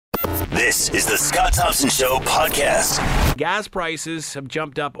This is the Scott Thompson Show podcast. Gas prices have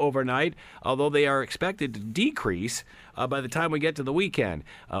jumped up overnight, although they are expected to decrease by the time we get to the weekend.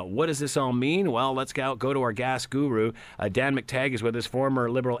 What does this all mean? Well, let's go to our gas guru. Dan McTagg is with us, former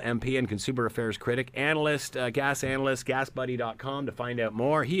Liberal MP and consumer affairs critic, analyst, GasBuddy.com to find out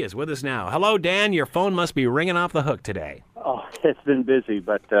more. He is with us now. Hello, Dan. Your phone must be ringing off the hook today. Oh, it's been busy,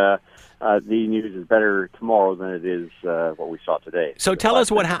 but the news is better tomorrow than it is what we saw today. So tell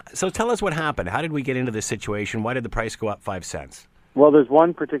us what happened. How did we get into this situation? Why did the price go up 5 cents? Well, there's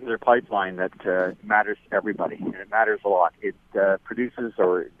one particular pipeline that matters to everybody, and it matters a lot. It produces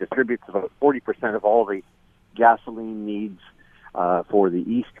or distributes about 40% of all the gasoline needs for the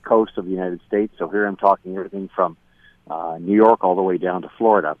east coast of the United States. So here I'm talking everything from New York all the way down to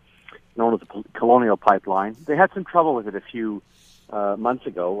Florida, known as the Colonial Pipeline. They had some trouble with it a few months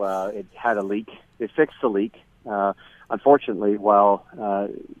ago. It had a leak. They fixed the leak. Unfortunately, while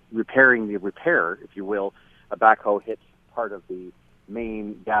repairing the repair, if you will, a backhoe hit part of the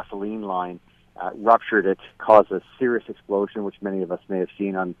main gasoline line, ruptured it, caused a serious explosion, which many of us may have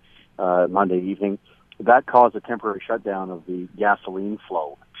seen on Monday evening. That caused a temporary shutdown of the gasoline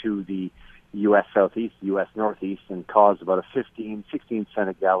flow to the U.S. Southeast, U.S. Northeast, and caused about a 16 cent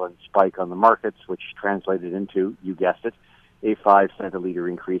a gallon spike on the markets, which translated into, you guessed it, a 5 cent a liter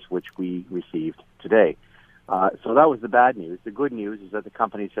increase, which we received today. So that was the bad news. The good news is that the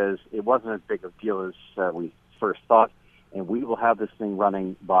company says it wasn't as big a deal as we first thought, and we will have this thing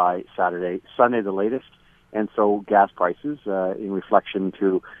running by Sunday the latest. And so gas prices, in reflection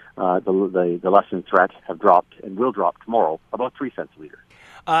to the lessened threat, have dropped and will drop tomorrow about 3 cents a liter.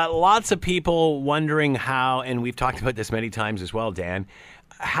 Lots of people wondering how, and we've talked about this many times as well, Dan,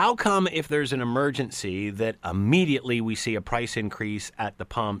 how come if there's an emergency that immediately we see a price increase at the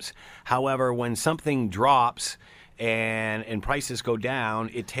pumps? However, when something drops and prices go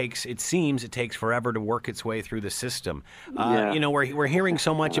down, it seems it takes forever to work its way through the system. Yeah. We're hearing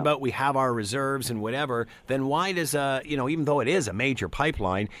so much about we have our reserves and whatever. Then why does even though it is a major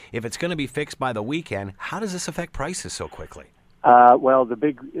pipeline, if it's going to be fixed by the weekend, how does this affect prices so quickly? Well,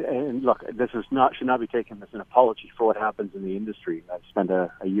 and look, this should not be taken as an apology for what happens in the industry. I've spent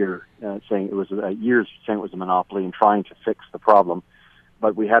a year saying it was a monopoly and trying to fix the problem.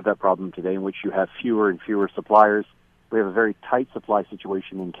 But we have that problem today in which you have fewer and fewer suppliers. We have a very tight supply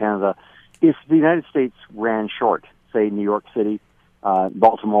situation in Canada. If the United States ran short, say New York City,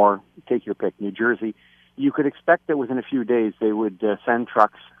 Baltimore, take your pick, New Jersey, you could expect that within a few days they would send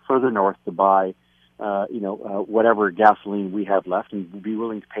trucks further north to buy whatever gasoline we have left and be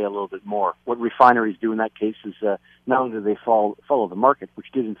willing to pay a little bit more. What refineries do in that case is not only do they follow the market,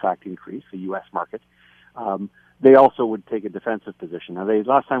 which did in fact increase, the U.S. market, they also would take a defensive position. Now,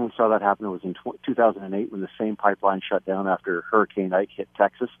 last time we saw that happen was in 2008 when the same pipeline shut down after Hurricane Ike hit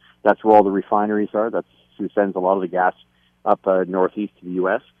Texas. That's where all the refineries are. That's who sends a lot of the gas up northeast to the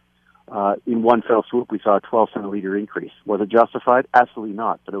U.S. In one fell swoop, we saw a 12 cent a liter increase. Was it justified? Absolutely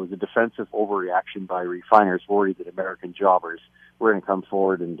not. But it was a defensive overreaction by refiners worried that American jobbers were going to come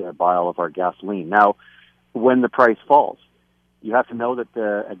forward and buy all of our gasoline. Now, when the price falls, you have to know that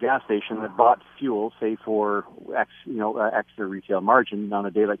a gas station that bought fuel, say for extra retail margin on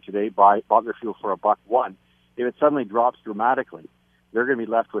a day like today, bought their fuel for $1.01. If it suddenly drops dramatically, they're going to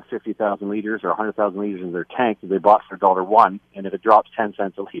be left with 50,000 liters or 100,000 liters in their tank that they bought for $1.01. And if it drops 10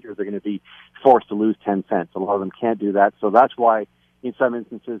 cents a liter, they're going to be forced to lose 10 cents. A lot of them can't do that. So that's why in some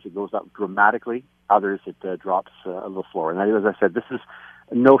instances it goes up dramatically. Others it drops a little slower. And as I said, this is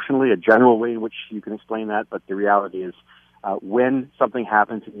notionally a general way in which you can explain that. But the reality is when something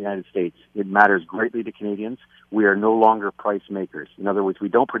happens in the United States, it matters greatly to Canadians. We are no longer price makers. In other words, we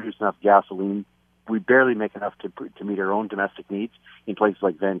don't produce enough gasoline. We barely make enough to meet our own domestic needs. In places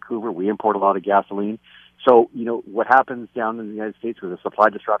like Vancouver, we import a lot of gasoline. So, what happens down in the United States with a supply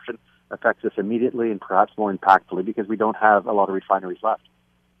disruption affects us immediately and perhaps more impactfully because we don't have a lot of refineries left.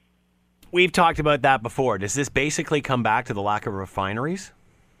 We've talked about that before. Does this basically come back to the lack of refineries?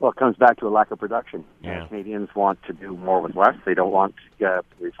 Well, it comes back to a lack of production. Yeah. Canadians want to do more with less. They don't want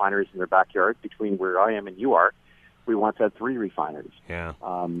refineries in their backyard. Between where I am and you are, we once had 3 refineries. Yeah.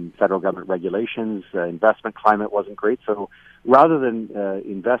 Federal government regulations, investment climate wasn't great. So rather than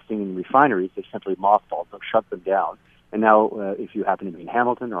investing in refineries, they simply mothballed them, shut them down. And now if you happen to be in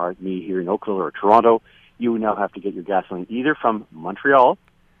Hamilton or me here in Oakville or Toronto, you now have to get your gasoline either from Montreal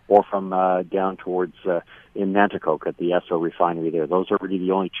or from down towards in Nanticoke at the Esso refinery there. Those are really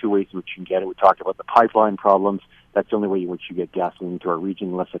the only 2 ways in which you can get it. We talked about the pipeline problems. That's the only way in which you get gasoline to our region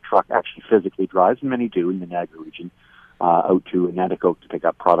unless a truck actually physically drives, and many do in the Niagara region, out to Nanticoke to pick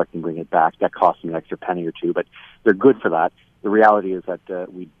up product and bring it back. That costs them an extra penny or two, but they're good for that. the reality is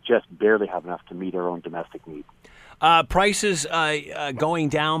that we just barely have enough to meet our own domestic needs. Prices going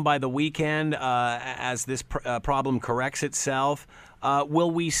down by the weekend as this problem corrects itself.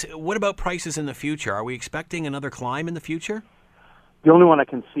 What about prices in the future? Are we expecting another climb in the future? The only one I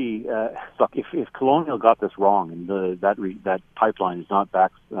can see, look, if Colonial got this wrong and that pipeline is not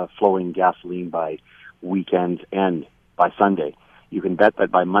back flowing gasoline by weekend end by Sunday, you can bet that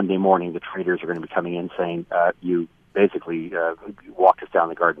by Monday morning the traders are going to be coming in saying, you basically walked us down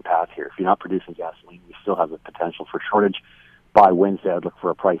the garden path here. If you're not producing gasoline, we still have the potential for shortage. By Wednesday, I'd look for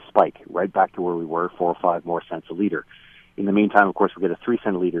a price spike right back to where we were, 4 or 5 more cents a liter. In the meantime, of course, we'll get a 3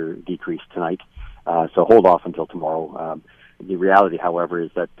 cent a liter decrease tonight, so hold off until tomorrow. The reality, however,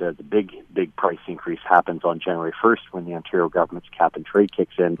 is that the big price increase happens on January 1st when the Ontario government's cap and trade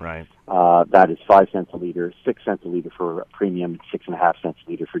kicks in. Right. That is 5 cents a liter, 6 cents a liter for premium, 6.5 cents a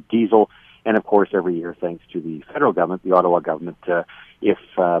liter for diesel. And of course, every year, thanks to the federal government, the Ottawa government, if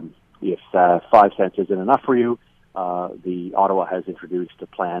 5 cents isn't enough for you, the Ottawa has introduced a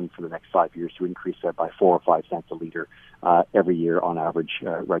plan for the next 5 years to increase that by 4 or 5 cents a liter every year on average,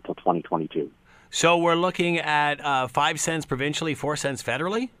 right till 2022. So we're looking at 5 cents provincially, 4 cents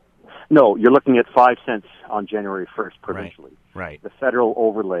federally? No, you're looking at 5 cents on January 1st provincially. Right. The federal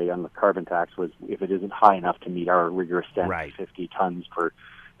overlay on the carbon tax was if it isn't high enough to meet our rigorous standard,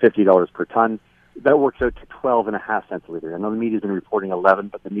 $50 per ton, that works out to 12.5 cents a liter. I know the media's been reporting 11,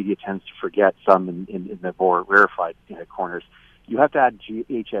 but the media tends to forget some in the more rarefied corners. You have to add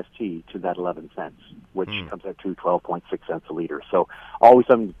HST to that 11 cents, which comes out to 12.6 cents a liter. So always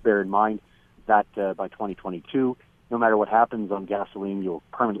something to bear in mind that by 2022, no matter what happens on gasoline, you'll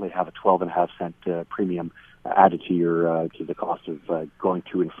permanently have a 12.5 cent premium added to your to the cost of going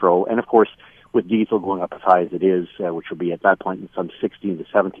to and fro. And of course, with diesel going up as high as it is, which will be at that point some 16 to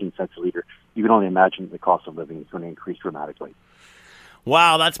 17 cents a liter, you can only imagine the cost of living is going to increase dramatically.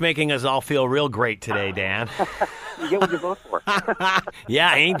 Wow, that's making us all feel real great today, Dan. You get what you vote for.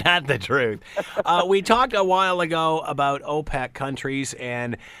 Yeah, ain't that the truth? We talked a while ago about OPEC countries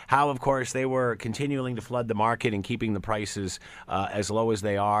and how, of course, they were continuing to flood the market and keeping the prices as low as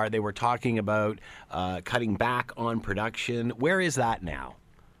they are. They were talking about cutting back on production. Where is that now?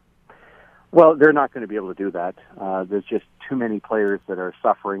 Well, they're not going to be able to do that. There's just too many players that are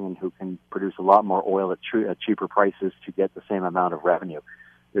suffering and who can produce a lot more oil at cheaper prices to get the same amount of revenue.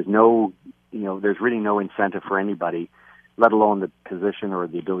 There's there's really no incentive for anybody, let alone the position or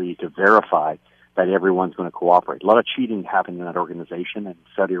the ability to verify that everyone's going to cooperate. A lot of cheating happened in that organization, and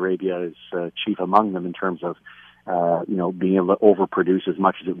Saudi Arabia is chief among them in terms of being able to overproduce as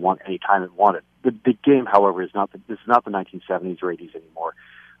much as it wants anytime it wanted. The game, however, this is not the 1970s or 80s anymore.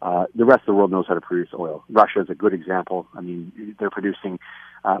 The rest of the world knows how to produce oil. Russia is a good example. I mean, they're producing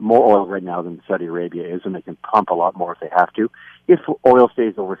more oil right now than Saudi Arabia is, and they can pump a lot more if they have to. If oil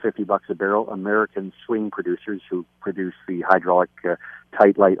stays over $50 a barrel, American swing producers who produce the hydraulic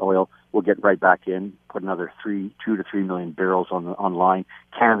tight light oil will get right back in, put another 2 to 3 million barrels online.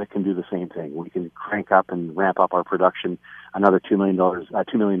 Canada can do the same thing. We can crank up and ramp up our production another 2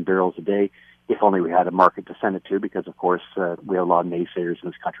 million barrels a day. If only we had a market to send it to, because of course we have a lot of naysayers in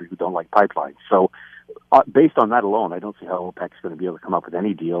this country who don't like pipelines. So, based on that alone, I don't see how OPEC is going to be able to come up with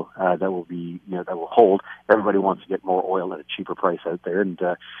any deal that will hold. Everybody wants to get more oil at a cheaper price out there, and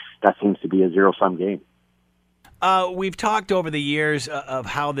that seems to be a zero-sum game. We've talked over the years of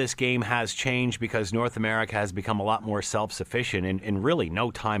how this game has changed because North America has become a lot more self-sufficient in really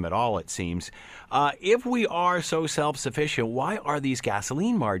no time at all, it seems. If we are so self-sufficient, why are these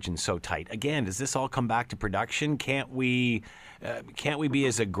gasoline margins so tight? Again, does this all come back to production? Can't we be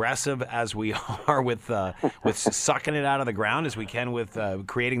as aggressive as we are with sucking it out of the ground as we can with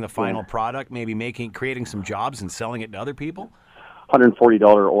creating the final product, maybe creating some jobs and selling it to other people?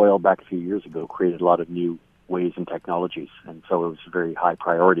 $140 oil back a few years ago created a lot of new ways and technologies, and so it was a very high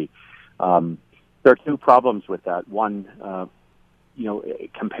priority. There are two problems with that. One,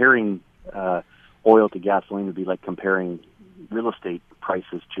 comparing oil to gasoline would be like comparing real estate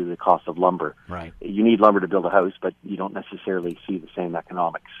prices to the cost of lumber. Right. You need lumber to build a house, but you don't necessarily see the same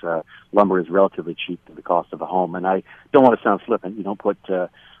economics. Lumber is relatively cheap to the cost of a home, and I don't want to sound flippant. You don't put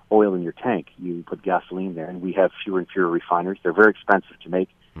oil in your tank. You put gasoline there, and we have fewer and fewer refiners. They're very expensive to make.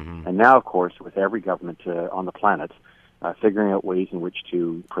 Mm-hmm. And now, of course, with every government on the planet figuring out ways in which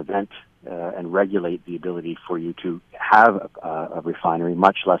to prevent and regulate the ability for you to have a refinery,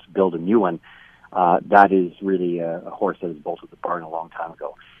 much less build a new one, that is really a horse that has bolted the barn a long time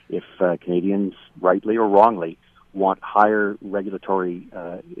ago. If Canadians, rightly or wrongly, want higher regulatory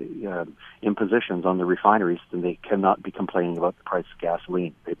impositions on the refineries, then they cannot be complaining about the price of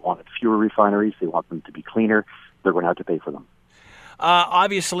gasoline. They want fewer refineries. They want them to be cleaner. they're going to have to pay for them.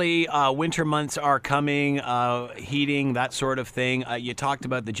 Obviously, winter months are coming, heating, that sort of thing. You talked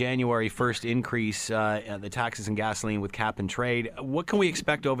about the January 1st increase, the taxes and gasoline with cap and trade. What can we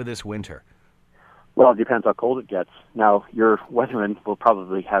expect over this winter? Well, it depends how cold it gets. Now, your weatherman will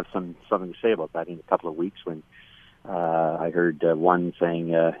probably have something to say about that in a couple of weeks when I heard one saying,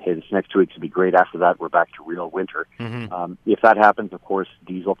 hey, this next 2 weeks will be great. After that, we're back to real winter. Mm-hmm. If that happens, of course,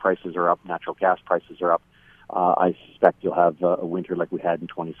 diesel prices are up, natural gas prices are up. I suspect you'll have a winter like we had in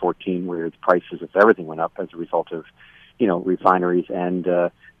 2014, where the prices of everything went up as a result of, refineries and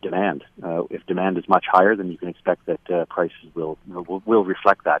demand. If demand is much higher, then you can expect that prices will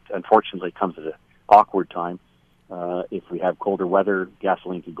reflect that. Unfortunately, it comes at an awkward time. If we have colder weather,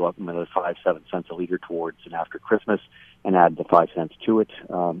 gasoline could go up another 5-7 cents a liter towards and after Christmas, and add the 5 cents to it.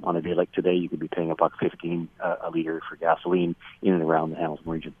 On a day like today, you could be paying $1.15 a liter for gasoline in and around the Hamilton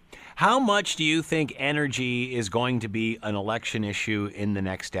region. How much do you think energy is going to be an election issue in the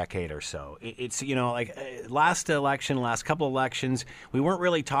next decade or so? It's, last couple elections, we weren't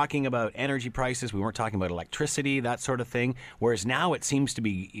really talking about energy prices. We weren't talking about electricity, that sort of thing. Whereas now it seems to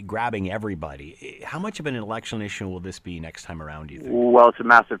be grabbing everybody. How much of an election issue will this be next time around, do you think? Well, it's a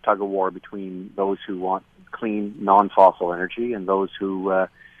massive tug of war between those who want clean, non-fossil energy and those who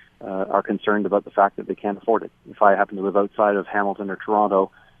are concerned about the fact that they can't afford it. If I happen to live outside of Hamilton or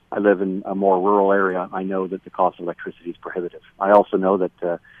Toronto, I live in a more rural area, I know that the cost of electricity is prohibitive. I also know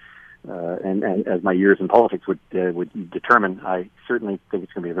that, and as my years in politics would determine, I certainly think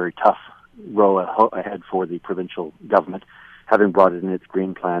it's going to be a very tough row ahead for the provincial government, having brought it in its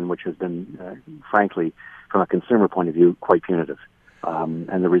green plan, which has been, frankly, from a consumer point of view, quite punitive.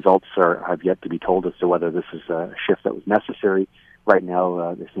 And the results have yet to be told as to whether this is a shift that was necessary. Right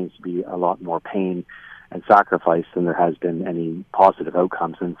now, there seems to be a lot more pain and sacrifice than there has been any positive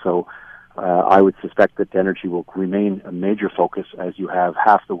outcomes. And so I would suspect that energy will remain a major focus as you have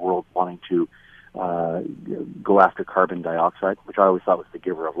half the world wanting to go after carbon dioxide, which I always thought was the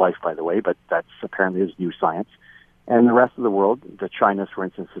giver of life, by the way, but that's apparently is new science. And the rest of the world, the China, for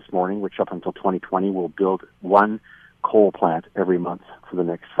instance, this morning, which up until 2020 will build one coal plant every month for the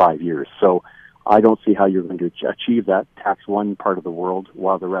next 5 years. So I don't see how you're going to achieve that, tax one part of the world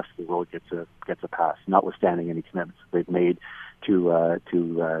while the rest of the world gets a pass, notwithstanding any commitments they've made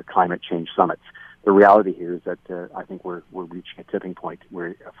to climate change summits. The reality here is that I think we're reaching a tipping point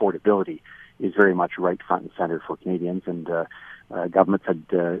where affordability is very much right front and center for Canadians, and governments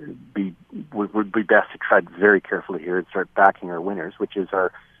would be best to tread very carefully here and start backing our winners, which is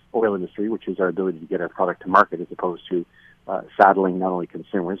our oil industry, which is our ability to get our product to market, as opposed to saddling not only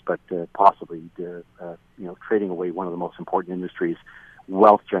consumers but possibly trading away one of the most important industries,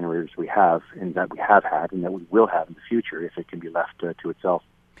 wealth generators we have, and that we have had, and that we will have in the future if it can be left to itself.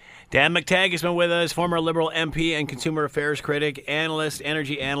 Dan McTeague has been with us, former Liberal MP and consumer affairs critic, analyst,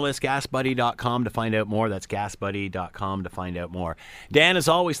 energy analyst, GasBuddy.com to find out more. That's GasBuddy.com to find out more. Dan, as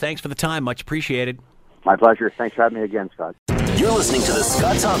always, thanks for the time. Much appreciated. My pleasure. Thanks for having me again, Scott. You're listening to The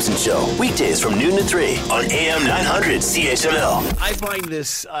Scott Thompson Show, weekdays from noon to 3 on AM 900 CHML. I find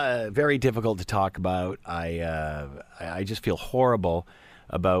this very difficult to talk about. I just feel horrible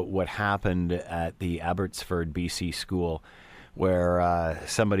about what happened at the Abbotsford, BC school, where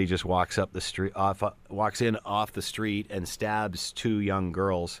somebody just walks in off the street and stabs two young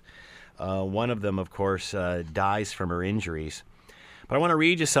girls. One of them, of course, dies from her injuries. But I want to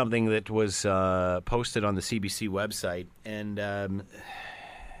read you something that was posted on the CBC website, and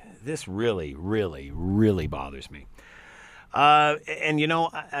this really, really, really bothers me. And,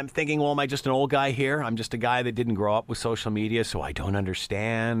 I'm thinking, well, am I just an old guy here? I'm just a guy that didn't grow up with social media, so I don't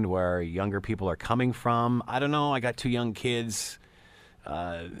understand where younger people are coming from. I don't know. I got two young kids.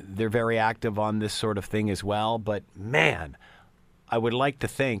 They're very active on this sort of thing as well. But, man, I would like to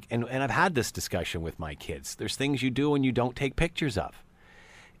think, and I've had this discussion with my kids, there's things you do and you don't take pictures of.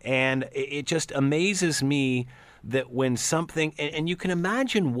 And it just amazes me that when something, and you can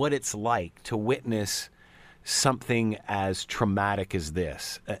imagine what it's like to witness something as traumatic as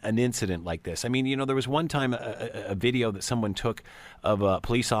this, an incident like this. I mean, there was one time a video that someone took of a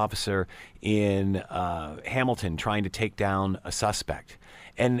police officer in Hamilton trying to take down a suspect.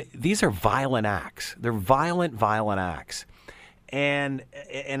 And these are violent acts. They're violent acts. And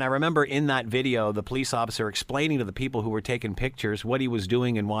I remember in that video, the police officer explaining to the people who were taking pictures what he was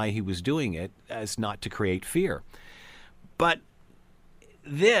doing and why he was doing it, as not to create fear. But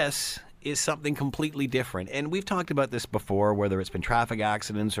this is something completely different. And we've talked about this before, whether it's been traffic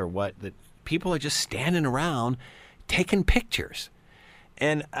accidents or what, that people are just standing around taking pictures.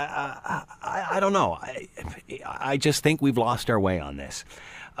 And I don't know. I just think we've lost our way on this.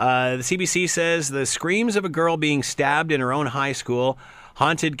 The CBC says the screams of a girl being stabbed in her own high school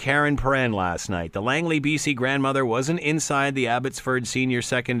haunted Karen Perrin last night. The Langley, BC grandmother wasn't inside the Abbotsford Senior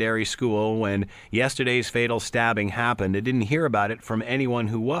Secondary School when yesterday's fatal stabbing happened and didn't hear about it from anyone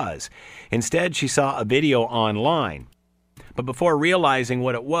who was. Instead, she saw a video online. But before realizing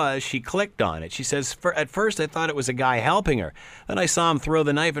what it was, she clicked on it. She says, at first I thought it was a guy helping her. Then I saw him throw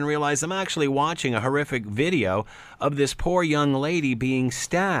the knife and realized I'm actually watching a horrific video of this poor young lady being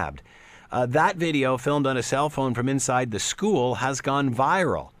stabbed. That video, filmed on a cell phone from inside the school, has gone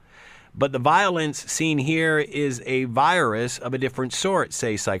viral. But the violence seen here is a virus of a different sort,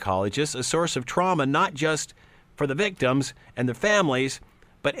 say psychologists, a source of trauma not just for the victims and their families,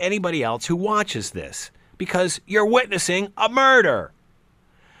 but anybody else who watches this. Because you're witnessing a murder.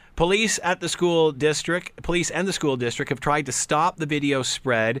 Police and the school district have tried to stop the video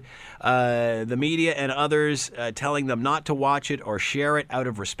spread. The media and others telling them not to watch it or share it out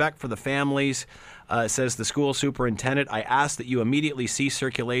of respect for the families. Says the school superintendent, I ask that you immediately cease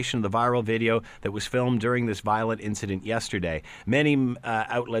circulation of the viral video that was filmed during this violent incident yesterday. Many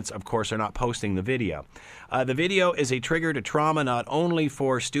outlets, of course, are not posting the video. The video is a trigger to trauma not only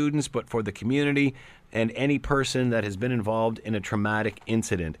for students but for the community and any person that has been involved in a traumatic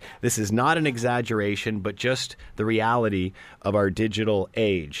incident. This is not an exaggeration, but just the reality of our digital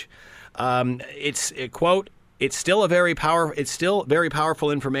age. It's still very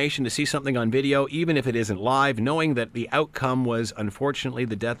powerful information to see something on video, even if it isn't live, knowing that the outcome was unfortunately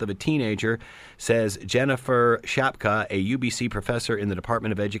the death of a teenager, says Jennifer Shapka, a UBC professor in the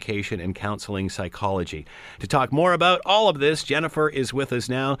Department of Education and Counseling Psychology. To talk more about all of this, Jennifer is with us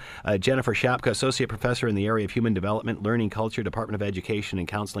now. Jennifer Shapka, associate professor in the area of human development, learning culture, Department of Education and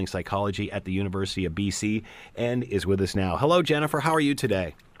Counseling Psychology at the University of BC, and is with us now. Hello, Jennifer. How are you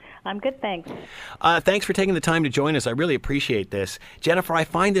today? I'm good, thanks. Thanks for taking the time to join us. I really appreciate this. Jennifer, I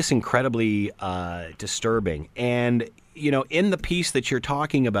find this incredibly disturbing. And, you know, in the piece that you're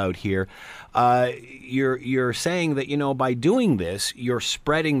talking about here, you're saying that, by doing this, you're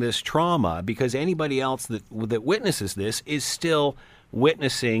spreading this trauma because anybody else that witnesses this is still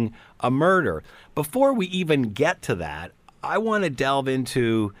witnessing a murder. Before we even get to that, I want to delve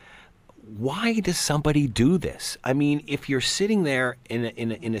into why does somebody do this? I mean, if you're sitting there in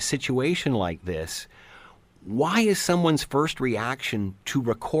a situation like this, why is someone's first reaction to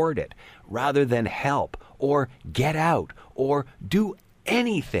record it rather than help or get out or do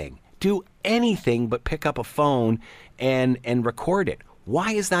anything but pick up a phone and record it?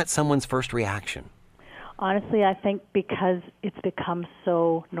 Why is that someone's first reaction? Honestly, I think because it's become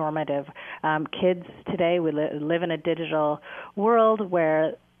so normative. Kids today, we live in a digital world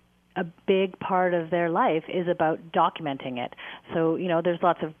where a big part of their life is about documenting it. So, there's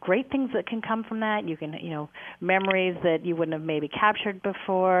lots of great things that can come from that. You can, memories that you wouldn't have maybe captured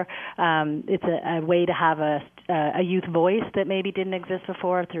before. It's a way to have a youth voice that maybe didn't exist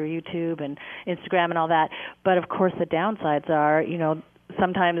before through YouTube and Instagram and all that. But, of course, the downsides are,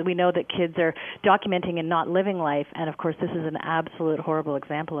 sometimes we know that kids are documenting and not living life, and of course this is an absolute horrible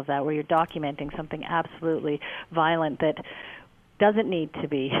example of that, where you're documenting something absolutely violent that doesn't need to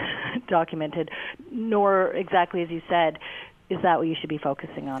be documented, nor exactly as you said, is that what you should be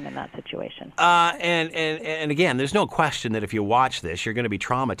focusing on in that situation? And again, there's no question that if you watch this, you're going to be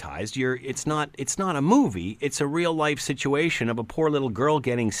traumatized. It's not a movie. It's a real life situation of a poor little girl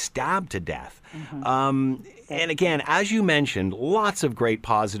getting stabbed to death. Mm-hmm. And again, as you mentioned, lots of great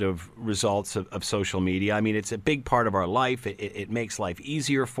positive results of social media. I mean, it's a big part of our life. It makes life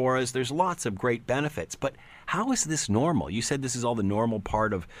easier for us. There's lots of great benefits. But how is this normal? You said this is all the normal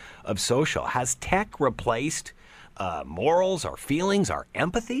part of social. Has tech replaced morals, our feelings, our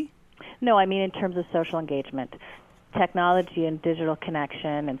empathy? No, I mean in terms of social engagement. Technology and digital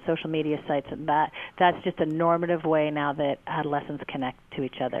connection and social media sites, and that's just a normative way now that adolescents connect to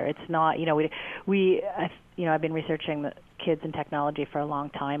each other. It's not, I've been researching the kids and technology for a long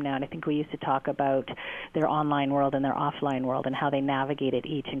time now, and I think we used to talk about their online world and their offline world and how they navigated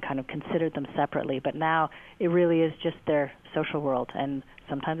each and kind of considered them separately. But now it really is just their social world, and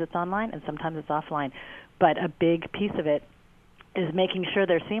sometimes it's online and sometimes it's offline. But a big piece of it is making sure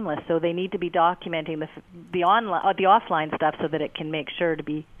they're seamless. So they need to be documenting the offline stuff so that it can make sure to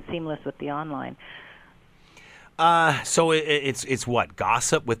be seamless with the online. So it's what,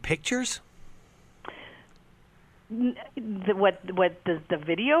 gossip with pictures? What does the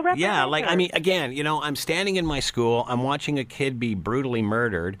video represent? Yeah, I mean, again, I'm standing in my school, I'm watching a kid be brutally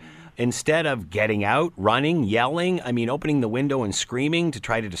murdered. Instead of getting out, running, yelling, opening the window and screaming to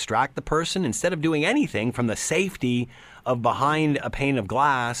try to distract the person, instead of doing anything from the safety of behind a pane of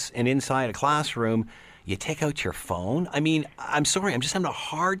glass and inside a classroom, you take out your phone. I mean, I'm sorry, I'm just having a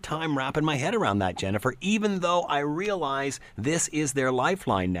hard time wrapping my head around that, Jennifer, even though I realize this is their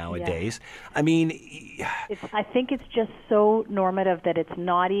lifeline nowadays. Yeah. I mean, I think it's just so normative that it's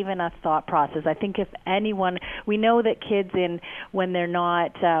not even a thought process. I think if anyone, we know that kids when they're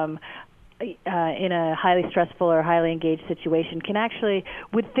not in a highly stressful or highly engaged situation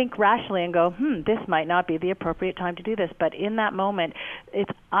would think rationally and go, this might not be the appropriate time to do this. But in that moment,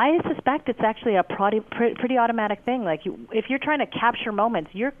 I suspect it's actually a pretty automatic thing. Like if you're trying to capture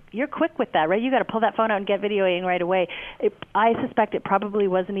moments, you're quick with that, right? You got to pull that phone out and get videoing right away. I suspect it probably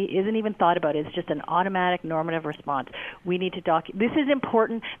isn't even thought about. It's just an automatic normative response. We need to this is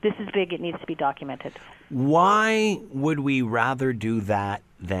important. This is big. It needs to be documented. Why would we rather do that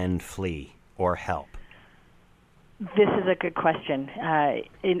than flee or help? This is a good question.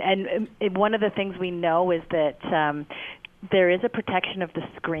 And one of the things we know is that there is a protection of the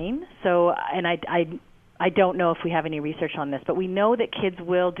screen. So, and I don't know if we have any research on this, but we know that kids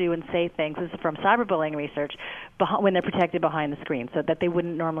will do and say things, this is from cyberbullying research, when they're protected behind the screen, so that they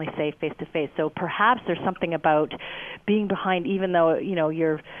wouldn't normally say face-to-face. So perhaps there's something about being behind, even though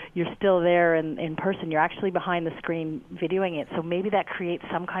you're still there in person, you're actually behind the screen videoing it. So maybe that creates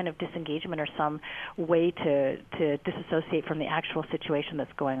some kind of disengagement or some way to disassociate from the actual situation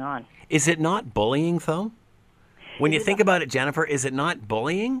that's going on. Is it not bullying, though? When you think about it, Jennifer, is it not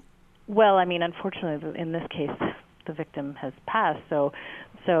bullying? Well, I mean, unfortunately, in this case, the victim has passed. So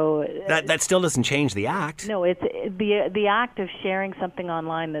that still doesn't change the act. No, it's the act of sharing something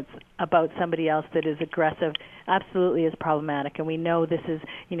online that's about somebody else that is aggressive. Absolutely, is problematic, and we know this is.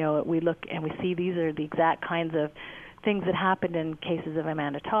 We look and we see these are the exact kinds of things that happened in cases of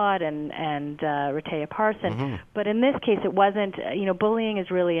Amanda Todd and Rehtaeh Parson. Mm-hmm. But in this case, it wasn't. Bullying is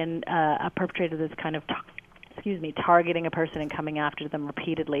really a perpetrator that's kind of targeting a person and coming after them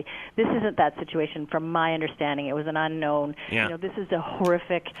repeatedly. This isn't that situation from my understanding. It was an unknown. Yeah. This is a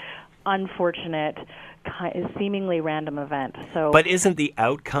horrific, unfortunate, seemingly random event. But isn't the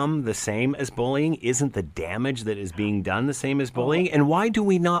outcome the same as bullying? Isn't the damage that is being done the same as bullying? And why do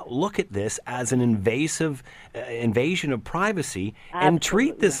we not look at this as an invasive invasion of privacy and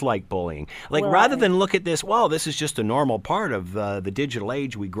treat this like bullying? Rather than look at this, this is just a normal part of the digital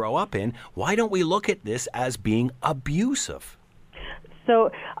age we grow up in, why don't we look at this as being abusive?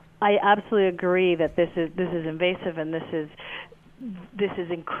 So I absolutely agree that this is invasive and this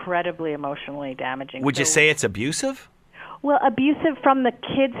is incredibly emotionally damaging. Would you say it's abusive? Well, abusive from the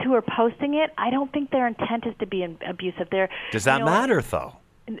kids who are posting it. I don't think their intent is to be abusive. Does that matter, though?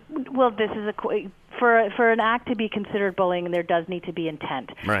 Well, this is for an act to be considered bullying, there does need to be intent.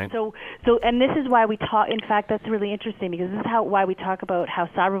 Right. So, and this is why we talk. In fact, that's really interesting because this is why we talk about how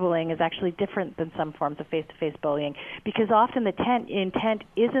cyberbullying is actually different than some forms of face-to-face bullying, because often the intent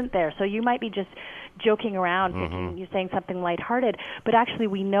isn't there. So you might be just joking around, thinking you're saying something lighthearted, but actually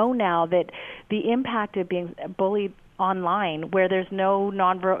we know now that the impact of being bullied online, where there's no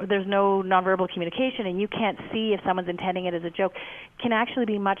nonverbal communication and you can't see if someone's intending it as a joke, can actually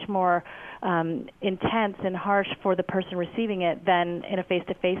be much more intense and harsh for the person receiving it than in a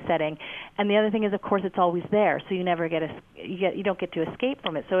face-to-face setting. And the other thing is, of course, it's always there, so you never you don't get to escape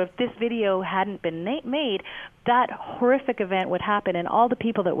from it. So if this video hadn't been made, that horrific event would happen, and all the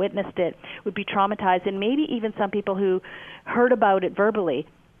people that witnessed it would be traumatized, and maybe even some people who heard about it verbally.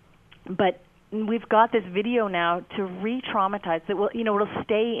 But we've got this video now to re-traumatize. It'll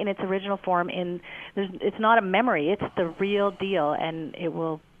stay in its original form. It's not a memory; it's the real deal, and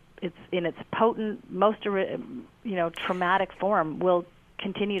it's in its potent, most traumatic form will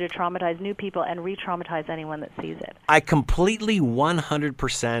continue to traumatize new people and re-traumatize anyone that sees it. I completely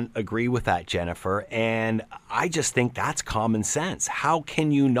 100% agree with that, Jennifer, and I just think that's common sense. How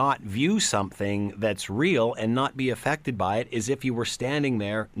can you not view something that's real and not be affected by it as if you were standing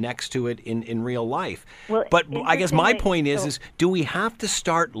there next to it in real life? Well, but I guess my point is do we have to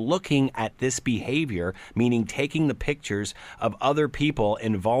start looking at this behavior, meaning taking the pictures of other people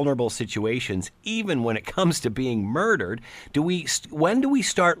in vulnerable situations, even when it comes to being murdered? When do we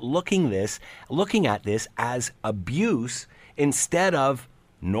start looking at this as abuse instead of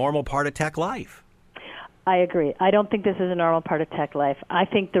normal part of tech life? I agree. I don't think this is a normal part of tech life. I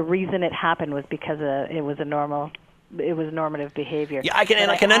think the reason it happened was because it was normative behavior. Yeah, I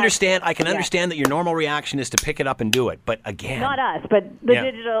can understand that your normal reaction is to pick it up and do it, but again, not us, but the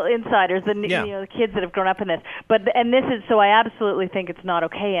digital insiders, the kids that have grown up in this. So I absolutely think it's not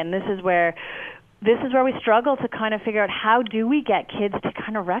okay, and this is where this is where we struggle to kind of figure out how do we get kids to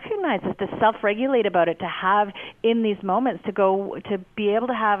kind of recognize this, to self-regulate about it, to have in these moments, to be able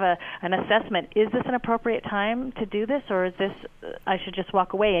to have an assessment. Is this an appropriate time to do this, or is this I should just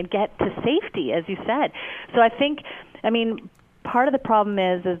walk away and get to safety, as you said? So I think, part of the problem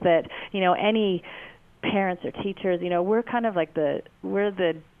is that, any parents or teachers, we're kind of like we're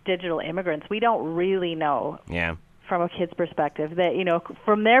the digital immigrants. We don't really know. Yeah. From a kid's perspective, that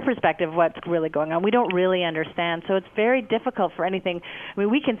from their perspective, what's really going on, we don't really understand. So it's very difficult for anything.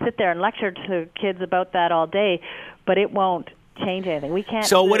 We can sit there and lecture to kids about that all day, but it won't change anything. We can't.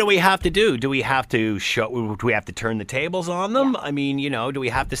 So what do we have to do? Do we have to turn the tables on them? Yeah. Do we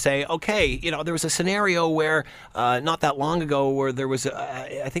have to say, okay, there was a scenario where not that long ago where there was,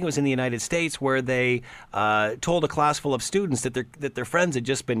 I think it was in the United States, where they told a class full of students that their friends had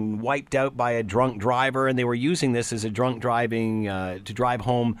just been wiped out by a drunk driver, and they were using this as a drunk driving to drive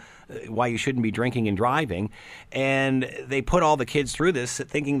home why you shouldn't be drinking and driving. And they put all the kids through this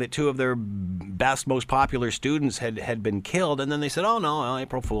thinking that two of their best, most popular students had been killed. And then they said, oh, no,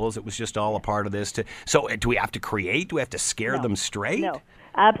 April Fools, it was just all a part of this. So do we have to create? Do we have to scare them straight? No,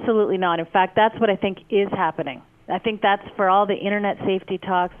 absolutely not. In fact, that's what I think is happening. I think that's for all the internet safety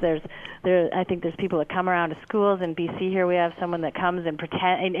talks. I think there's people that come around to schools. In BC here, we have someone that comes and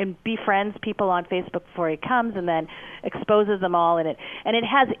and befriends people on Facebook before he comes, and then exposes them all. And it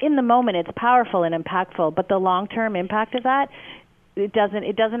has, in the moment, it's powerful and impactful. But the long-term impact of that, it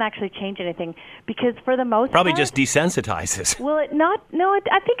doesn't actually change anything, because for the most probably part, just desensitizes. Well, I think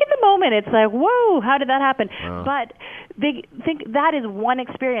in the moment it's like, whoa, how did that happen? But they think that is one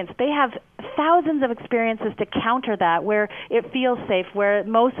experience. They have thousands of experiences to counter that, where it feels safe, where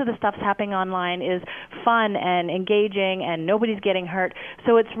most of the stuff's happening online is fun and engaging and nobody's getting hurt.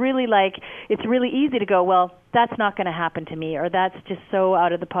 So it's really easy to go, well, that's not going to happen to me, or that's just so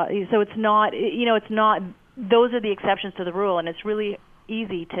out of the so it's not, it's not. Those are the exceptions to the rule, and it's really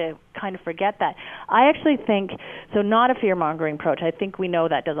easy to kind of forget that. I actually think, so not a fear-mongering approach. I think we know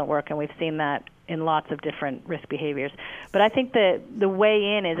that doesn't work, and we've seen that in lots of different risk behaviors. But I think the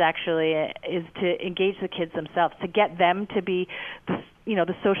way in is to engage the kids themselves, to get them to be the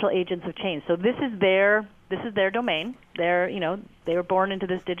social agents of change. So this is their domain. They were born into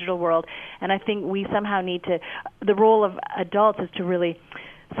this digital world, and I think we somehow need to, the role of adults is to really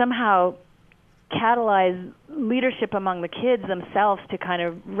somehow catalyze leadership among the kids themselves to kind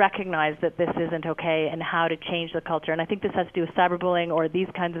of recognize that this isn't okay and how to change the culture. And I think this has to do with cyberbullying or these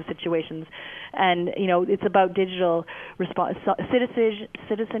kinds of situations. And, it's about digital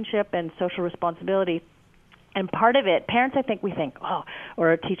citizenship and social responsibility. And part of it, parents, I think,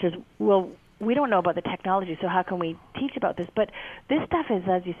 or teachers, well, we don't know about the technology, so how can we teach about this? But this stuff is,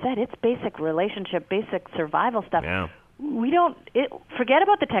 as you said, it's basic relationship, basic survival stuff. Yeah. Forget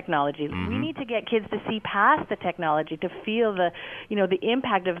about the technology. Mm-hmm. We need to get kids to see past the technology, to feel the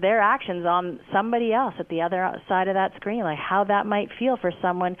impact of their actions on somebody else at the other side of that screen, like how that might feel for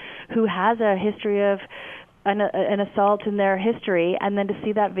someone who has a history of an assault in their history, and then to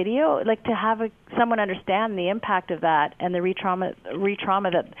see that video, like to have someone understand the impact of that and the re-trauma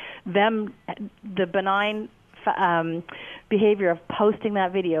that the benign behavior of posting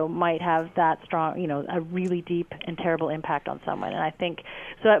that video might have that strong, a really deep and terrible impact on someone. And I think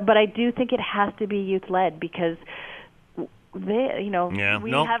so, but I do think it has to be youth-led, because we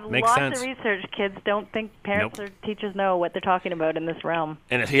have lots of research. Kids don't think parents or teachers know what they're talking about in this realm.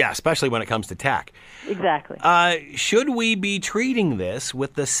 And especially when it comes to tech. Exactly. Should we be treating this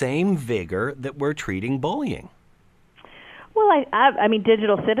with the same vigor that we're treating bullying? Well, I mean,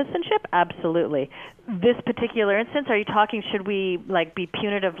 digital citizenship, absolutely. This particular instance, are you talking? Should we be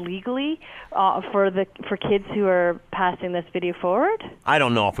punitive legally for kids who are passing this video forward? I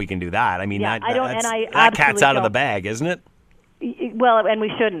don't know if we can do that. I mean, that cat's out of the bag, isn't it? Well, and we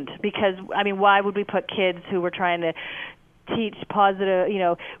shouldn't, because why would we put kids who were trying to teach positive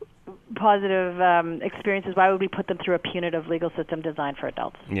experiences, why would we put them through a punitive legal system designed for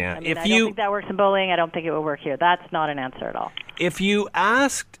adults? Yeah. I don't think that works in bullying. I don't think it would work here. That's not an answer at all. If you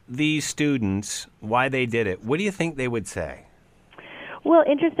asked these students why they did it, what do you think they would say? Well,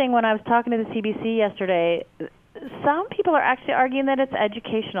 interesting, when I was talking to the CBC yesterday, some people are actually arguing that it's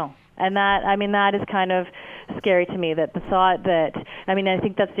educational. And that is kind of scary to me, that the thought that, I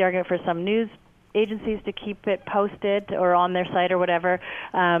think that's the argument for some news agencies to keep it posted or on their site or whatever.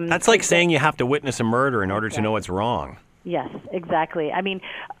 That's like saying you have to witness a murder in order to know it's wrong. Yes, exactly.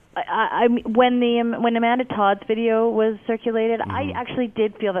 When Amanda Todd's video was circulated, I actually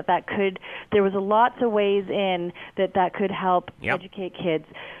did feel that there was lots of ways in that could help educate kids.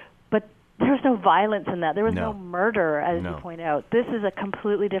 But there was no violence in that. There was No. no murder, as No. you point out. This is a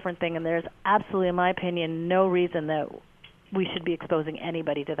completely different thing, and there's absolutely, in my opinion, no reason that we should be exposing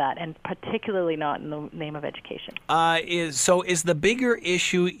anybody to that, and particularly not in the name of education. Is the bigger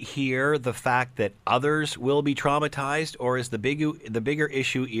issue here the fact that others will be traumatized, or is the bigger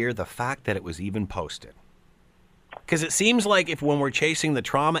issue here the fact that it was even posted? Because it seems like when we're chasing the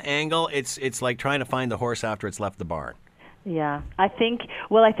trauma angle, it's like trying to find the horse after it's left the barn. Yeah, I think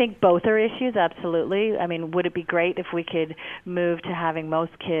both are issues, absolutely. I mean, would it be great if we could move to having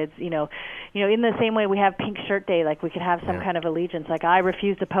most kids, in the same way we have Pink Shirt Day, like we could have some kind of allegiance, like I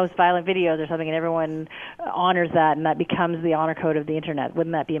refuse to post violent videos or something, and everyone honors that, and that becomes the honor code of the internet.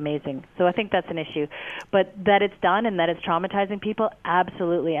 Wouldn't that be amazing? So I think that's an issue. But that it's done and that it's traumatizing people,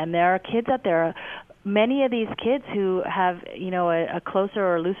 absolutely. And there are kids out there, many of these kids who have, a closer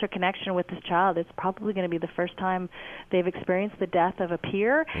or looser connection with this child, it's probably going to be the first time they've experienced the death of a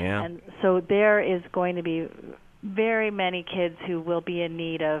peer. Yeah. And so there is going to be very many kids who will be in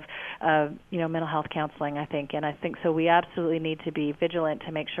need of, mental health counseling, I think. And I think so we absolutely need to be vigilant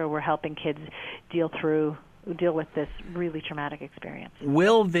to make sure we're helping kids deal with this really traumatic experience.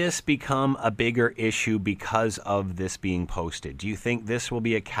 Will this become a bigger issue because of this being posted? Do you think this will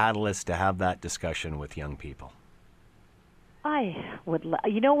be a catalyst to have that discussion with young people? I would,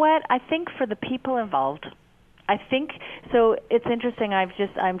 you know what? I think for the people involved, so it's interesting.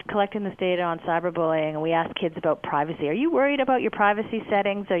 I'm collecting this data on cyberbullying, and we ask kids about privacy. Are you worried about your privacy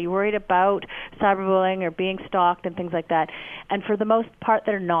settings? Are you worried about cyberbullying or being stalked and things like that? And for the most part,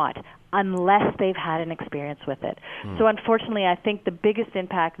 they're not, unless they've had an experience with it. So unfortunately, I think the biggest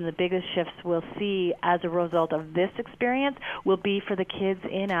impact and the biggest shifts we'll see as a result of this experience will be for the kids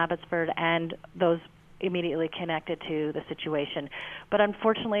in Abbotsford and those immediately connected to the situation. But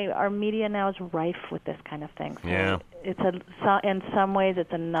unfortunately, our media now is rife with this kind of thing. So Yeah. in some ways,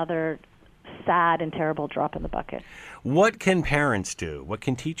 it's another sad and terrible drop in the bucket. What can parents do? What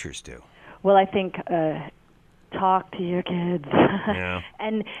can teachers do? Well, I think talk to your kids. Yeah.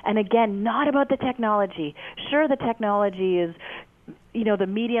 And again, not about the technology. Sure, the technology is the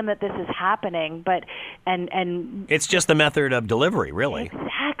medium that this is happening, but and It's just the method of delivery, really.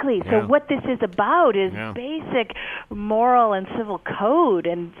 exactly. Yeah. So what this is about is Yeah. basic moral and civil code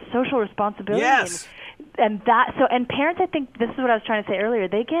and social responsibility. Yes. And parents, I think this is what I was trying to say earlier.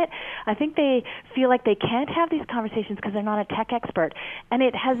 I think they feel like they can't have these conversations because they're not a tech expert, and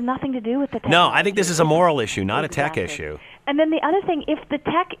it has nothing to do with the technology. No, I think this is a moral issue, not a tech Exactly. issue. And then the other thing, if the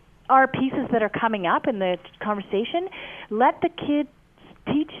tech are pieces that are coming up in the conversation, let the kids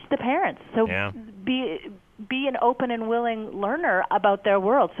teach the parents. So Yeah. be an open and willing learner about their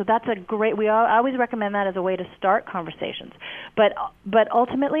world. So that's a great. I always recommend that as a way to start conversations. But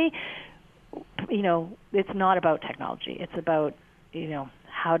ultimately, it's not about technology. It's about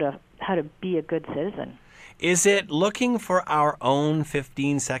how to be a good citizen. Is it looking for our own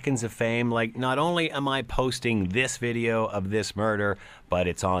 15 seconds of fame? Like, not only am I posting this video of this murder, but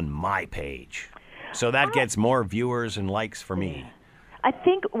it's on my page. So that gets more viewers and likes for me. I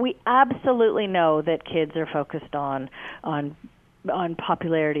think we absolutely know that kids are focused on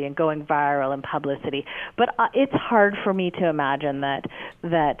popularity and going viral and publicity, but it's hard for me to imagine that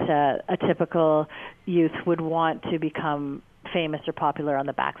a typical youth would want to become famous or popular on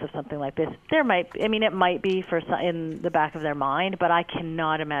the backs of something like this. It might be in the back of their mind, but I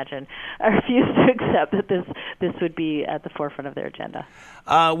cannot imagine. I refuse to accept that this would be at the forefront of their agenda.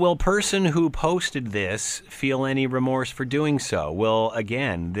 Will person who posted this feel any remorse for doing so? Will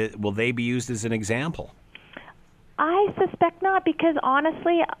they be used as an example? I suspect not, because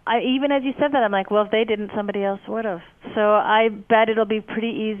honestly, even as you said that, I'm like, well, if they didn't, somebody else would have. So I bet it'll be pretty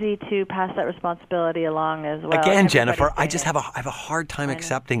easy to pass that responsibility along as well. Again, Everybody's Jennifer, I doing just it. have a hard time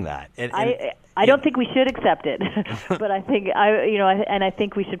accepting that. I don't think we should accept it, but I think I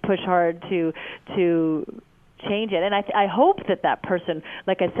think we should push hard to change it. And I hope that person,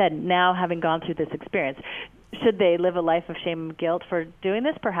 like I said, now having gone through this experience, should they live a life of shame and guilt for doing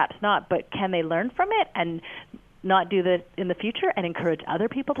this? Perhaps not, but can they learn from it and not do that in the future and encourage other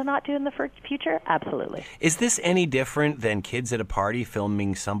people to not do in the future? Absolutely. Is this any different than kids at a party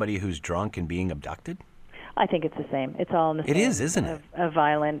filming somebody who's drunk and being abducted? I think it's the same. It's all in the same. It is, isn't it? A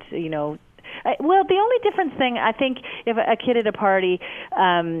violent, well, the only difference thing, I think, if a kid at a party,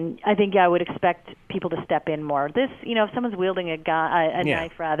 I think I would expect people to step in more. This, if someone's wielding a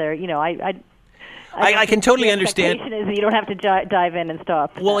knife, rather, I can totally understand. The expectation is you don't have to dive in and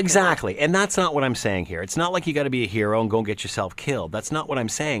stop. Well, exactly. And that's not what I'm saying here. It's not like you got to be a hero and go get yourself killed. That's not what I'm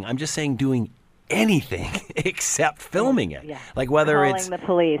saying. I'm just saying doing anything except filming it. Yeah. Like whether calling it's the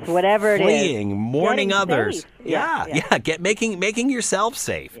police, whatever it is. fleeing, mourning Getting others. safe. Yeah. Making yourself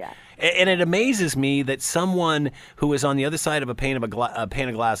safe. Yeah. And it amazes me that someone who is on the other side of a pane of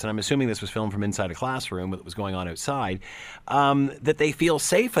glass, and I'm assuming this was filmed from inside a classroom that was going on outside, that they feel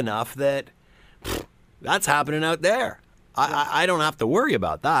safe enough that that's happening out there. I don't have to worry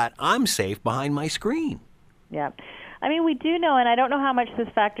about that. I'm safe behind my screen. Yeah. I mean, we do know, and I don't know how much this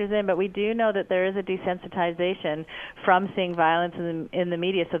factors in, but we do know that there is a desensitization from seeing violence in the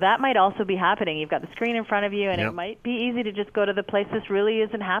media. So that might also be happening. You've got the screen in front of you, and It might be easy to just go to the place this really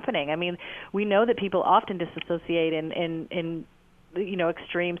isn't happening. I mean, we know that people often disassociate in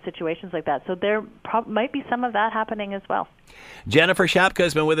extreme situations like that. So there might be some of that happening as well. Jennifer Shapka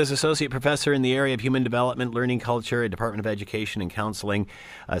has been with us, Associate Professor in the area of Human Development, Learning Culture, and Department of Education and Counseling,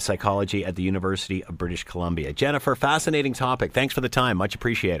 Psychology at the University of British Columbia. Jennifer, fascinating topic. Thanks for the time. Much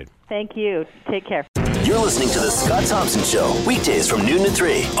appreciated. Thank you. Take care. You're listening to The Scott Thompson Show, weekdays from noon to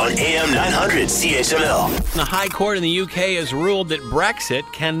 3 on AM 900 CHML. The High Court in the UK has ruled that Brexit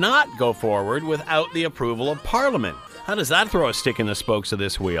cannot go forward without the approval of Parliament. How does that throw a stick in the spokes of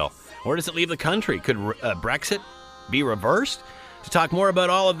this wheel? Where does it leave the country? Could Brexit be reversed? To talk more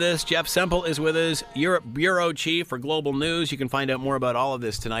about all of this, Jeff Semple is with us, Europe Bureau Chief for Global News. You can find out more about all of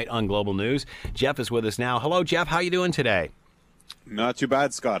this tonight on Global News. Jeff is with us now. Hello, Jeff. How are you doing today? Not too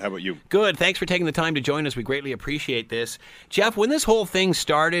bad, Scott. How about you? Good. Thanks for taking the time to join us. We greatly appreciate this. Jeff, when this whole thing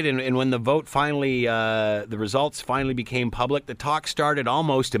started and when the vote finally, the results finally became public, the talk started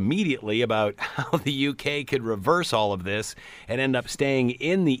almost immediately about how the UK could reverse all of this and end up staying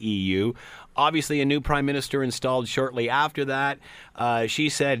in the EU. Obviously, a new prime minister installed shortly after that. She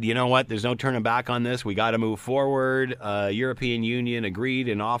said, you know what, there's no turning back on this. We got to move forward. European Union agreed,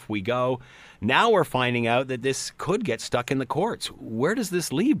 and off we go. Now we're finding out that this could get stuck in the courts. Where does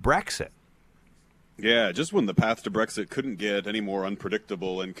this leave Brexit? Yeah, just when the path to Brexit couldn't get any more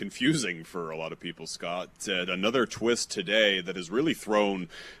unpredictable and confusing for a lot of people, Scott. Another twist today that has really thrown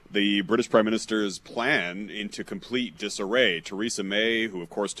the British Prime Minister's plan into complete disarray. Theresa May, who of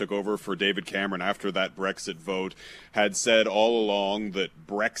course took over for David Cameron after that Brexit vote, had said all along that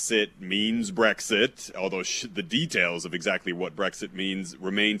Brexit means Brexit, although the details of exactly what Brexit means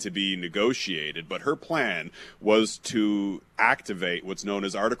remain to be negotiated. But her plan was to activate what's known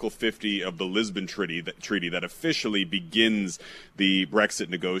as Article 50 of the Lisbon Treaty that officially begins the Brexit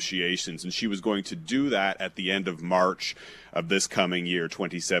negotiations. And she was going to do that at the end of March of this coming year,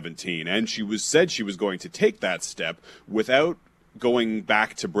 2017. And said she was going to take that step without going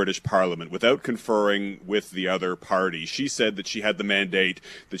back to British Parliament, without conferring with the other party. She said that she had the mandate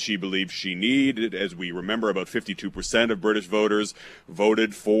that she believed she needed. As we remember, about 52% of British voters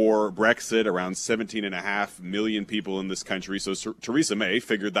voted for Brexit, around 17.5 million people in this country. So Theresa May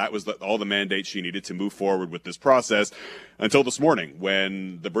figured that was all the mandate she needed to move forward with this process, until this morning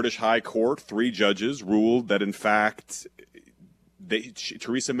when the British High Court, 3 judges, ruled that in fact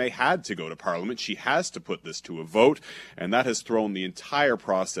Theresa May had to go to Parliament. She has to put this to a vote, and that has thrown the entire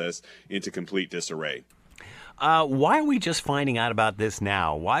process into complete disarray. Why are we just finding out about this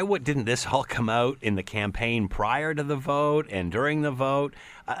now? Didn't this all come out in the campaign prior to the vote and during the vote?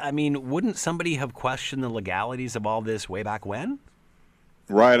 I mean, wouldn't somebody have questioned the legalities of all this way back when?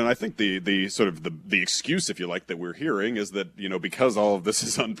 Right, and I think the sort of the excuse, if you like, that we're hearing is that, because all of this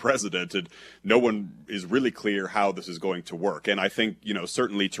is unprecedented, no one is really clear how this is going to work. And I think,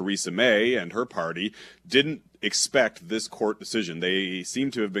 certainly Theresa May and her party didn't expect this court decision. They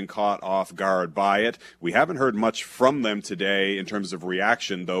seem to have been caught off guard by it. We haven't heard much from them today in terms of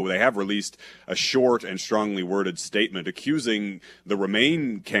reaction, though they have released a short and strongly worded statement accusing the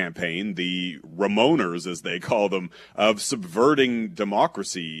Remain campaign, the Ramoners as they call them, of subverting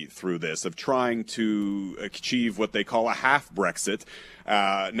democracy through this, of trying to achieve what they call a half Brexit.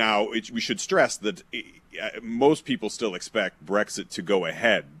 Now, we should stress that most people still expect Brexit to go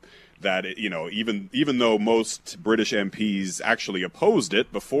ahead. That, even though most British MPs actually opposed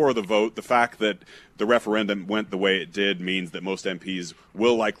it before the vote, the fact that the referendum went the way it did means that most MPs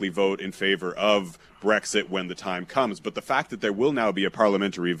will likely vote in favor of Brexit when the time comes. But the fact that there will now be a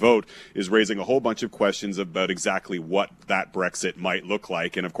parliamentary vote is raising a whole bunch of questions about exactly what that Brexit might look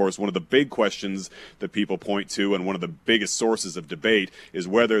like. And of course, one of the big questions that people point to, and one of the biggest sources of debate, is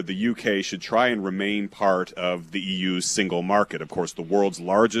whether the UK should try and remain part of the EU's single market. Of course, the world's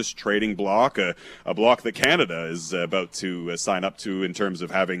largest trading bloc, a bloc that Canada is about to sign up to in terms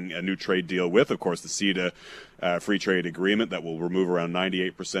of having a new trade deal with, of course, the CETA free trade agreement that will remove around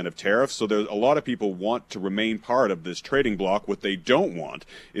 98% of tariffs. So there's a lot of people want to remain part of this trading bloc. What they don't want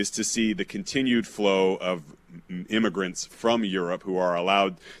is to see the continued flow of immigrants from Europe who are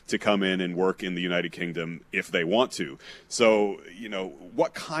allowed to come in and work in the United Kingdom if they want to. So,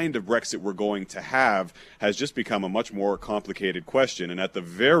 what kind of Brexit we're going to have has just become a much more complicated question. And at the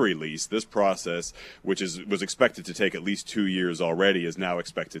very least, this process, which was expected to take at least 2 years already, is now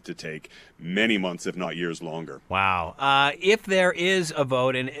expected to take many months, if not years longer. Wow. If there is a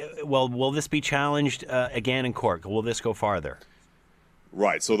vote, will this be challenged again in court? Will this go farther?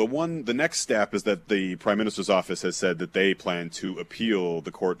 Right. So the next step is that the Prime Minister's office has said that they plan to appeal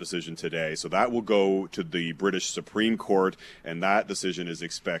the court decision today. So that will go to the British Supreme Court, and that decision is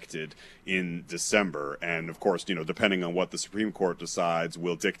expected in December. And of course, depending on what the Supreme Court decides,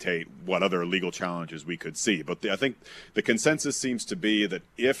 will dictate what other legal challenges we could see. But I think the consensus seems to be that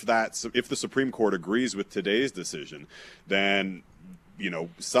if the Supreme Court agrees with today's decision, then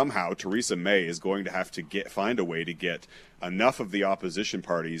somehow Theresa May is going to have to find a way to get enough of the opposition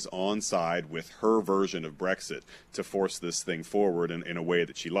parties on side with her version of Brexit to force this thing forward in a way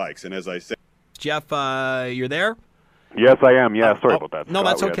that she likes. And as I said, Jeff, you're there? Yes, I am. Yeah, sorry about that. No,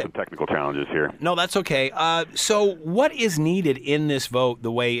 that's we okay. had some technical challenges here. No, that's okay. So what is needed in this vote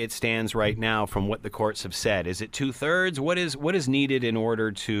the way it stands right now from what the courts have said? Is it 2/3? What is needed in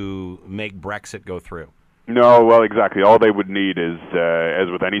order to make Brexit go through? No, well, exactly. All they would need is, as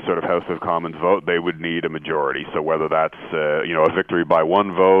with any sort of House of Commons vote, they would need a majority. So whether that's, a victory by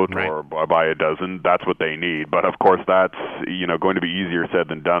one vote or by a dozen, that's what they need. But of course, that's, going to be easier said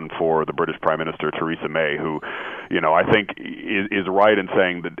than done for the British Prime Minister, Theresa May, who, I think is right in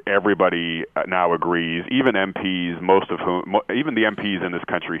saying that everybody now agrees, even MPs, even the MPs in this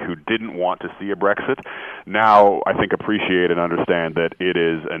country who didn't want to see a Brexit, now I think appreciate and understand that it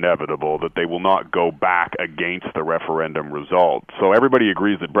is inevitable, that they will not go back against the referendum result. So everybody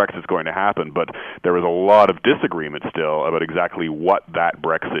agrees that Brexit's going to happen, but there is a lot of disagreement still about exactly what that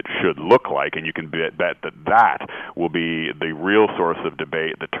Brexit should look like, and you can bet that will be the real source of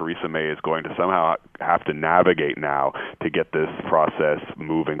debate that Theresa May is going to somehow have to navigate now to get this process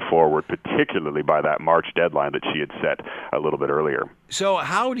moving forward, particularly by that March deadline that she had set a little bit earlier. So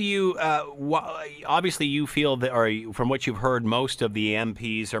how do you, obviously you feel that, or from what you've heard, most of the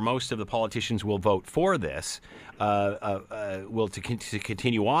MPs or most of the politicians will vote for this, to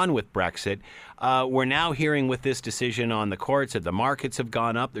continue on with Brexit. We're now hearing with this decision on the courts that the markets have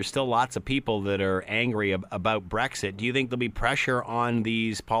gone up. There's still lots of people that are angry about Brexit. Do you think there'll be pressure on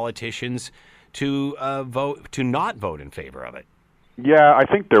these politicians to not vote in favor of it? Yeah, I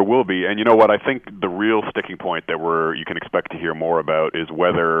think there will be. And you know what? I think the real sticking point that you can expect to hear more about is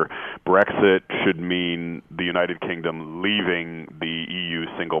whether Brexit should mean the United Kingdom leaving the EU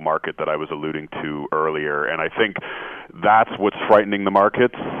single market that I was alluding to earlier. And I think that's what's frightening the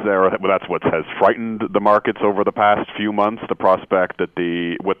markets, or that's what has frightened the markets over the past few months, the prospect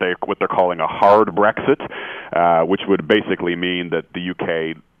that what they're calling a hard Brexit, which would basically mean that the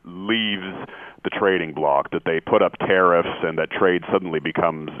UK leaves the trading bloc, that they put up tariffs and that trade suddenly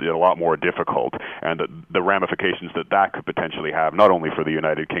becomes a lot more difficult, and the ramifications that could potentially have, not only for the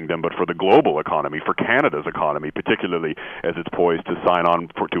United Kingdom, but for the global economy, for Canada's economy, particularly as it's poised to sign on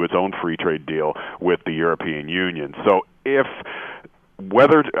to its own free trade deal with the European Union. So I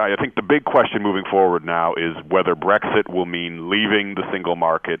think the big question moving forward now is whether Brexit will mean leaving the single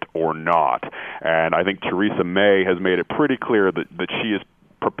market or not. And I think Theresa May has made it pretty clear that she is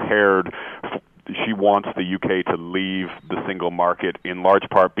prepared. She wants the UK to leave the single market, in large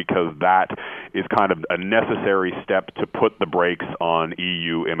part because that is kind of a necessary step to put the brakes on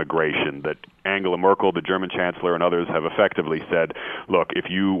EU immigration. That Angela Merkel, the German Chancellor, and others have effectively said, look, if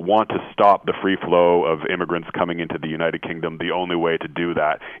you want to stop the free flow of immigrants coming into the United Kingdom, the only way to do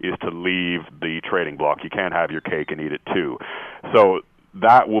that is to leave the trading bloc. You can't have your cake and eat it too. So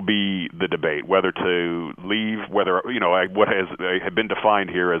that will be the debate, whether to leave, whether, what has been defined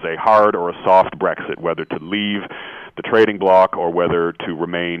here as a hard or a soft Brexit, whether to leave the trading bloc or whether to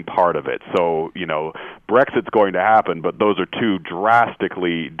remain part of it. So, Brexit's going to happen, but those are two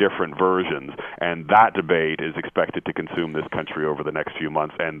drastically different versions, and that debate is expected to consume this country over the next few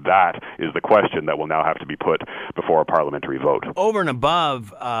months, and that is the question that will now have to be put before a parliamentary vote. Over and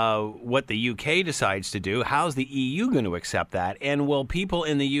above what the UK decides to do, how's the EU going to accept that? And will people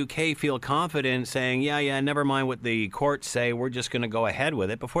in the UK feel confident saying, yeah, never mind what the courts say, we're just going to go ahead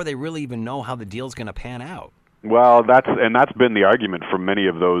with it, before they really even know how the deal's going to pan out? Well, that's been the argument from many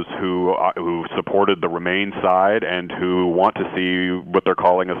of those who supported the Remain side and who want to see what they're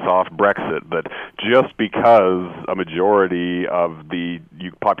calling a soft Brexit, that just because a majority of the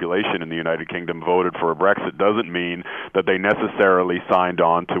population in the United Kingdom voted for a Brexit doesn't mean that they necessarily signed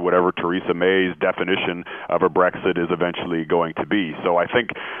on to whatever Theresa May's definition of a Brexit is eventually going to be. So I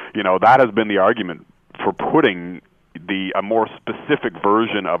think, that has been the argument for putting a more specific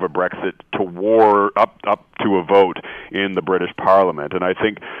version of a Brexit up to a vote in the British Parliament. And I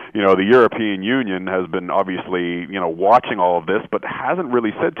think, the European Union has been obviously, watching all of this, but hasn't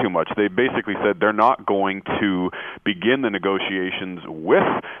really said too much. They basically said they're not going to begin the negotiations with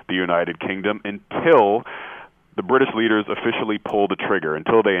the United Kingdom until the British leaders officially pull the trigger,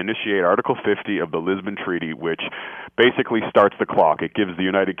 until they initiate Article 50 of the Lisbon Treaty, which basically starts the clock. It gives the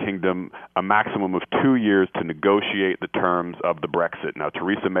United Kingdom a maximum of 2 years to negotiate the terms of the Brexit. Now,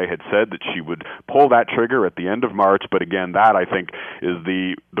 Theresa May had said that she would pull that trigger at the end of March, but again, that I think is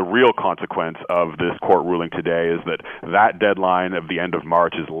the real consequence of this court ruling today, is that deadline of the end of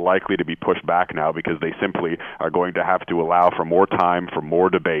March is likely to be pushed back now, because they simply are going to have to allow for more time, for more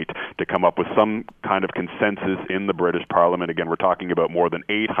debate, to come up with some kind of consensus in the British Parliament. Again, we're talking about more than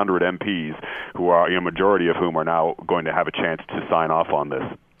 800 MPs, who are a majority of whom are now going to have a chance to sign off on this.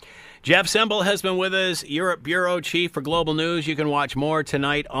 Jeff Semple has been with us, Europe Bureau Chief for Global News. You can watch more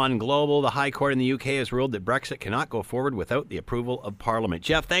tonight on Global. The High Court in the UK has ruled that Brexit cannot go forward without the approval of Parliament.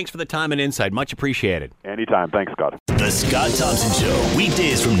 Jeff, thanks for the time and insight. Much appreciated. Anytime. Thanks, Scott. The Scott Thompson Show,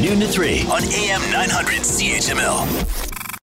 weekdays from noon to 3 on AM 900 CHML.